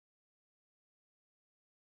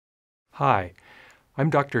Hi,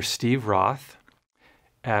 I'm Dr. Steve Roth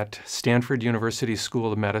at Stanford University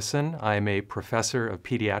School of Medicine. I'm a professor of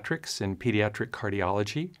pediatrics and pediatric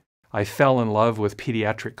cardiology. I fell in love with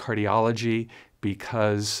pediatric cardiology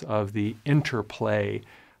because of the interplay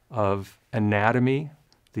of anatomy,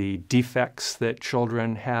 the defects that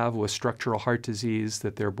children have with structural heart disease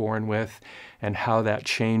that they're born with, and how that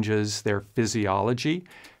changes their physiology,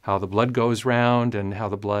 how the blood goes round and how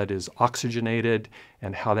the blood is oxygenated,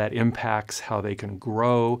 and how that impacts how they can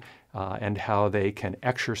grow and how they can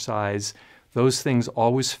exercise. Those things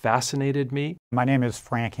always fascinated me. My name is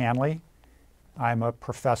Frank Hanley. I'm a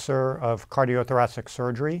professor of cardiothoracic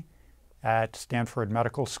surgery at Stanford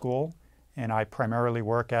Medical School, and I primarily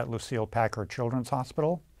work at Lucile Packard Children's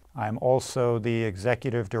Hospital. I'm also the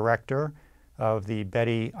executive director of the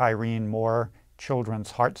Betty Irene Moore Children's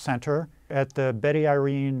Heart Center. At the Betty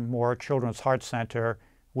Irene Moore Children's Heart Center,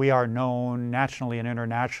 we are known nationally and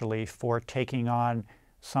internationally for taking on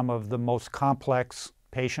some of the most complex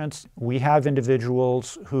patients. We have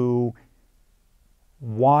individuals who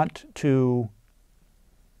want to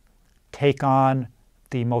take on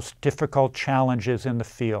the most difficult challenges in the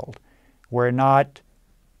field. We're not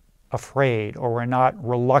afraid or we're not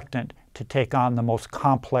reluctant to take on the most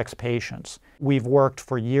complex patients. We've worked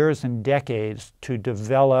for years and decades to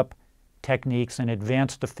develop techniques and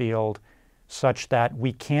advance the field such that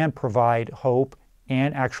we can provide hope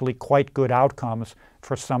and actually quite good outcomes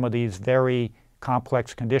for some of these very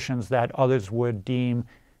complex conditions that others would deem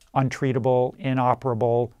untreatable,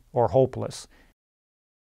 inoperable, or hopeless.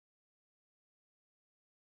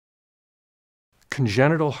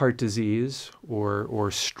 Congenital heart disease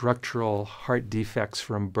or structural heart defects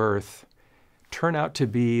from birth turn out to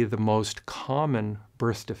be the most common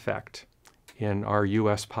birth defect in our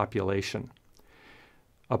U.S. population.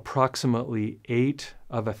 Approximately 8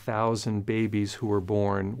 of 1,000 babies who are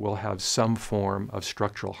born will have some form of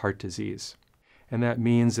structural heart disease. And that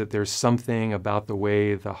means that there's something about the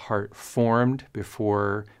way the heart formed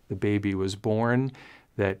before the baby was born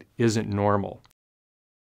that isn't normal.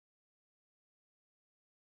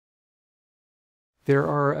 There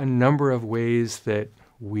are a number of ways that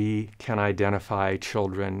we can identify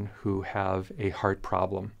children who have a heart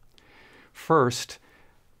problem. First,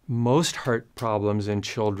 most heart problems in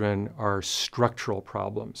children are structural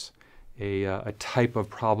problems, a type of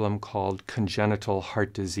problem called congenital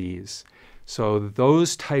heart disease. So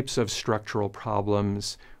those types of structural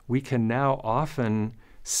problems we can now often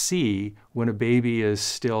see when a baby is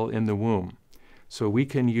still in the womb. So we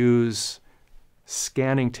can use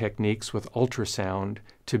scanning techniques with ultrasound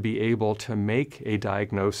to be able to make a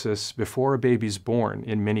diagnosis before a baby's born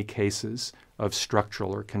in many cases of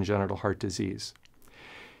structural or congenital heart disease.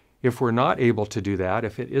 If we're not able to do that,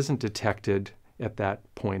 if it isn't detected at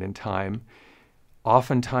that point in time,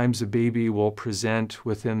 oftentimes a baby will present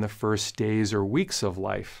within the first days or weeks of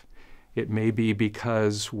life. It may be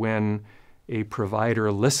because when a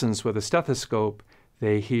provider listens with a stethoscope,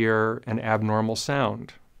 they hear an abnormal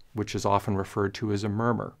sound, which is often referred to as a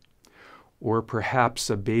murmur. Or perhaps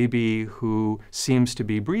a baby who seems to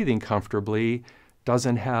be breathing comfortably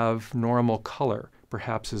doesn't have normal color,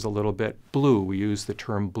 perhaps is a little bit blue. We use the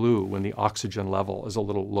term blue when the oxygen level is a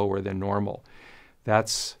little lower than normal.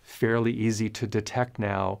 That's fairly easy to detect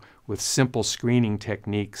now with simple screening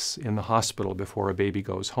techniques in the hospital before a baby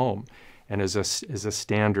goes home, and is a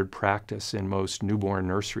standard practice in most newborn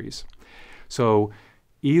nurseries. So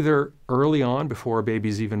either early on before a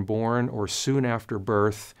baby's even born or soon after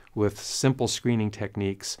birth with simple screening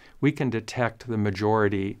techniques, we can detect the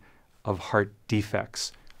majority of heart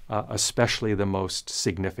defects, especially the most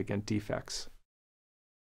significant defects.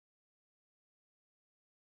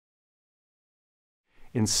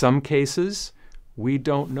 In some cases, we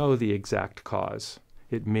don't know the exact cause.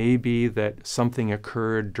 It may be that something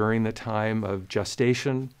occurred during the time of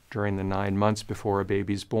gestation, during the 9 months before a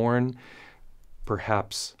baby's born,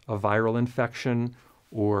 perhaps a viral infection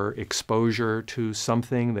or exposure to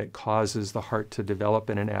something that causes the heart to develop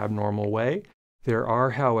in an abnormal way. There are,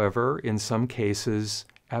 however, in some cases,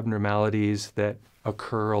 abnormalities that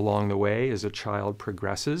occur along the way as a child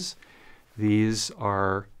progresses. These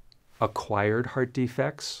are acquired heart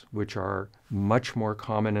defects, which are much more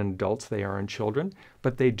common in adults than they are in children,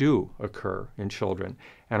 but they do occur in children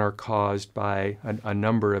and are caused by a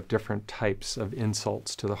number of different types of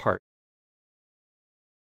insults to the heart.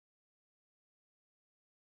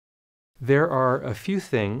 There are a few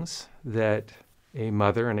things that a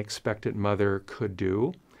mother, an expectant mother, could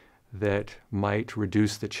do that might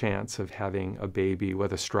reduce the chance of having a baby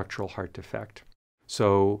with a structural heart defect.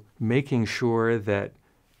 So making sure that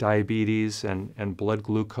diabetes and blood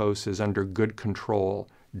glucose is under good control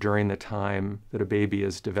during the time that a baby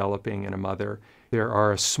is developing in a mother. There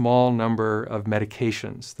are a small number of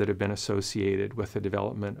medications that have been associated with the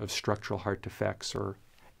development of structural heart defects or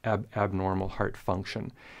abnormal heart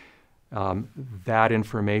function. That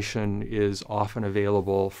information is often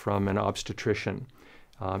available from an obstetrician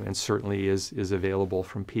and certainly is available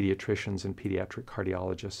from pediatricians and pediatric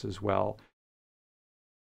cardiologists as well.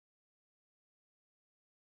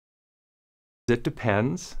 It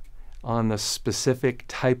depends on the specific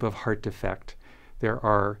type of heart defect. There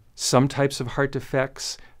are some types of heart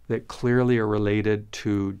defects that clearly are related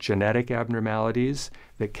to genetic abnormalities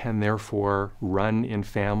that can therefore run in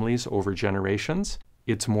families over generations.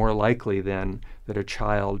 It's more likely then that a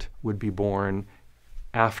child would be born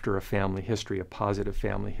after a family history, a positive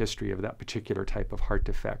family history of that particular type of heart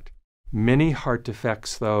defect. Many heart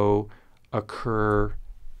defects, though, occur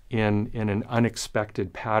in an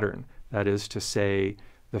unexpected pattern. That is to say,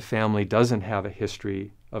 the family doesn't have a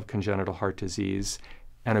history of congenital heart disease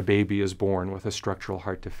and a baby is born with a structural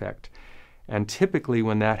heart defect. And typically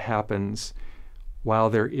when that happens, while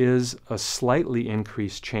there is a slightly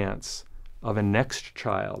increased chance of a next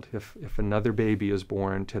child, if another baby is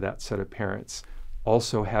born to that set of parents,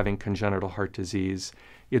 also having congenital heart disease,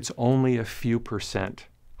 it's only a few percent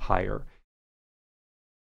higher.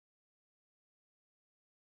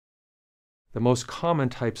 The most common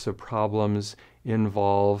types of problems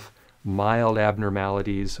involve mild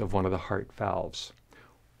abnormalities of one of the heart valves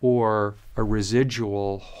or a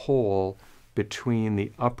residual hole between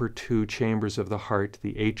the upper two chambers of the heart,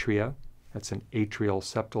 the atria, that's an atrial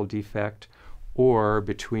septal defect, or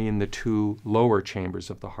between the two lower chambers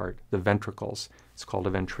of the heart, the ventricles. It's called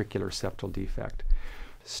a ventricular septal defect.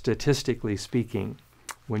 Statistically speaking,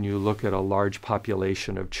 when you look at a large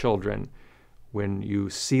population of children, when you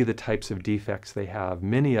see the types of defects they have,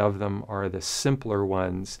 many of them are the simpler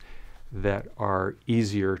ones that are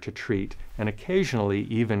easier to treat and occasionally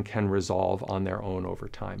even can resolve on their own over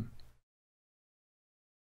time.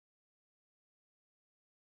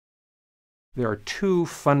 There are two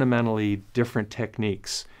fundamentally different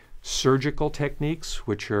techniques. Surgical techniques,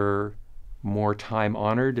 which are more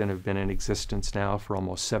time-honored and have been in existence now for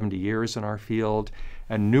almost 70 years in our field,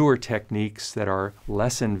 and newer techniques that are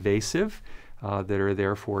less invasive, that are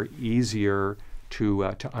therefore easier to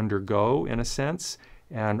undergo in a sense,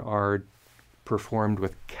 and are performed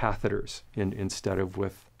with catheters instead of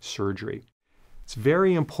with surgery. It's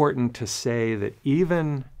very important to say that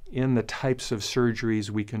even in the types of surgeries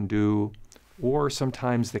we can do, or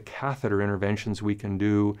sometimes the catheter interventions we can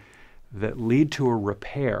do that lead to a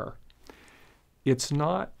repair, it's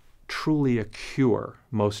not truly a cure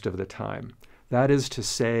most of the time. That is to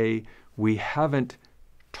say, we haven't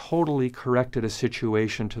totally corrected a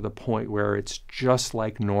situation to the point where it's just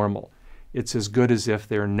like normal. It's as good as if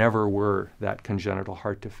there never were that congenital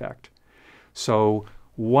heart defect. So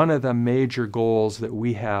one of the major goals that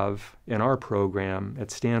we have in our program at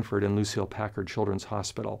Stanford and Lucile Packard Children's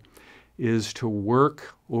Hospital is to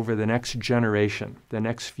work over the next generation, the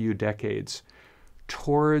next few decades,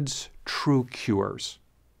 towards true cures,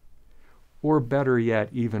 or better yet,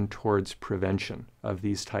 even towards prevention of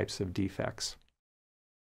these types of defects.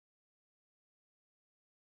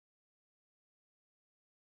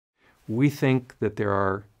 We think that there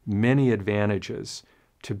are many advantages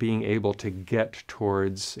to being able to get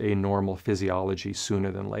towards a normal physiology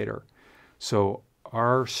sooner than later. So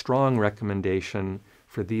our strong recommendation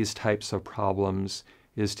for these types of problems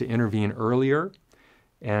is to intervene earlier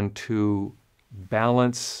and to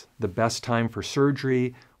balance the best time for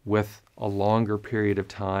surgery with a longer period of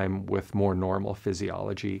time with more normal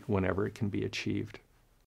physiology whenever it can be achieved.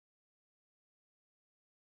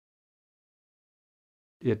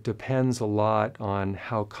 It depends a lot on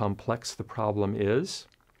how complex the problem is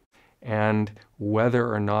and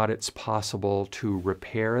whether or not it's possible to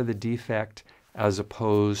repair the defect as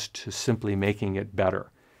opposed to simply making it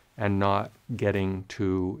better and not getting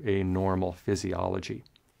to a normal physiology.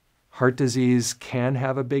 Heart disease can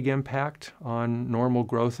have a big impact on normal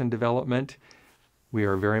growth and development. We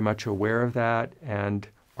are very much aware of that, and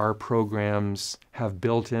our programs have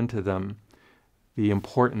built into them the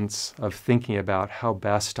importance of thinking about how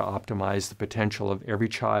best to optimize the potential of every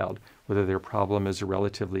child, whether their problem is a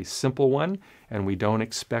relatively simple one and we don't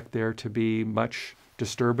expect there to be much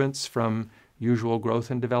disturbance from usual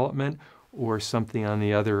growth and development, or something on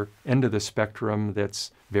the other end of the spectrum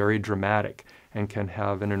that's very dramatic and can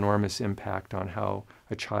have an enormous impact on how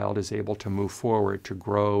a child is able to move forward, to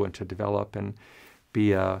grow and to develop and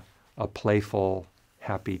be a playful,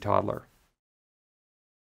 happy toddler.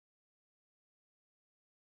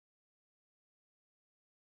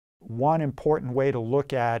 One important way to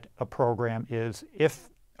look at a program is if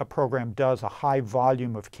a program does a high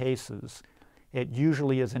volume of cases, it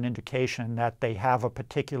usually is an indication that they have a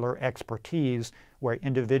particular expertise where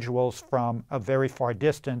individuals from a very far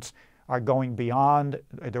distance are going beyond,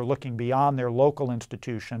 they're looking beyond their local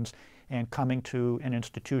institutions and coming to an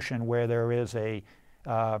institution where there is a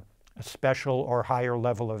special or higher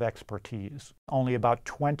level of expertise. Only about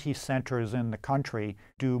 20 centers in the country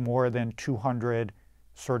do more than 200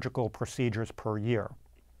 surgical procedures per year.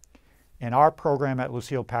 In our program at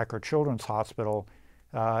Lucile Packard Children's Hospital,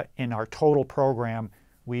 in our total program,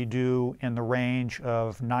 we do in the range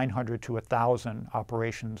of 900 to 1,000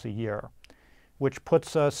 operations a year, which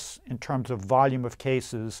puts us, in terms of volume of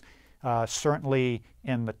cases, certainly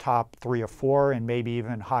in the top 3 or 4 and maybe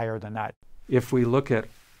even higher than that. If we look at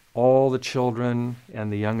all the children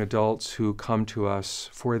and the young adults who come to us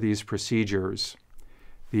for these procedures,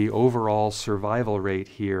 the overall survival rate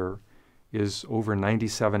here is over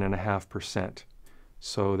 97.5%.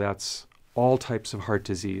 So that's all types of heart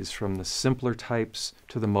disease, from the simpler types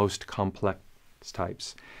to the most complex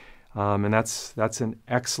types. And that's an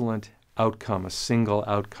excellent outcome, a single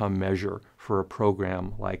outcome measure for a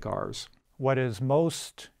program like ours. What is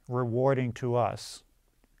most rewarding to us,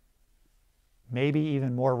 maybe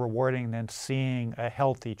even more rewarding than seeing a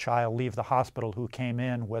healthy child leave the hospital who came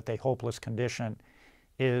in with a hopeless condition,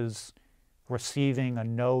 is receiving a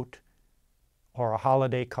note or a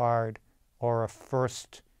holiday card or a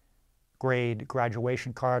first grade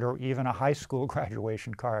graduation card or even a high school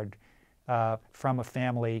graduation card from a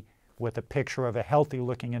family with a picture of a healthy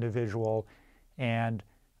looking individual and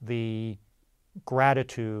the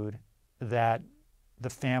gratitude that the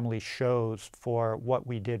family shows for what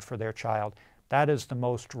we did for their child. That is the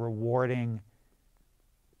most rewarding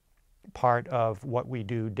part of what we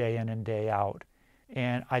do day in and day out.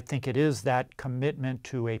 And I think it is that commitment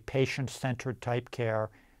to a patient-centered type care,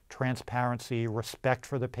 transparency, respect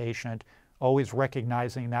for the patient, always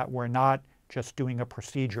recognizing that we're not just doing a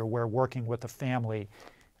procedure, we're working with the family.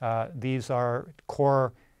 These are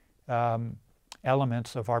core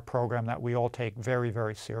elements of our program that we all take very,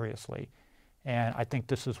 very seriously. And I think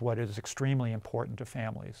this is what is extremely important to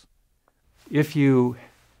families. If you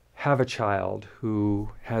have a child who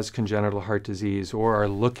has congenital heart disease or are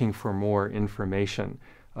looking for more information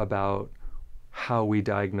about how we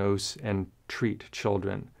diagnose and treat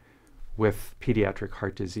children with pediatric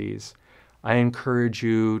heart disease, I encourage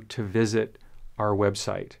you to visit our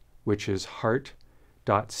website, which is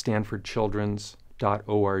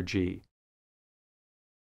heart.stanfordchildrens.org.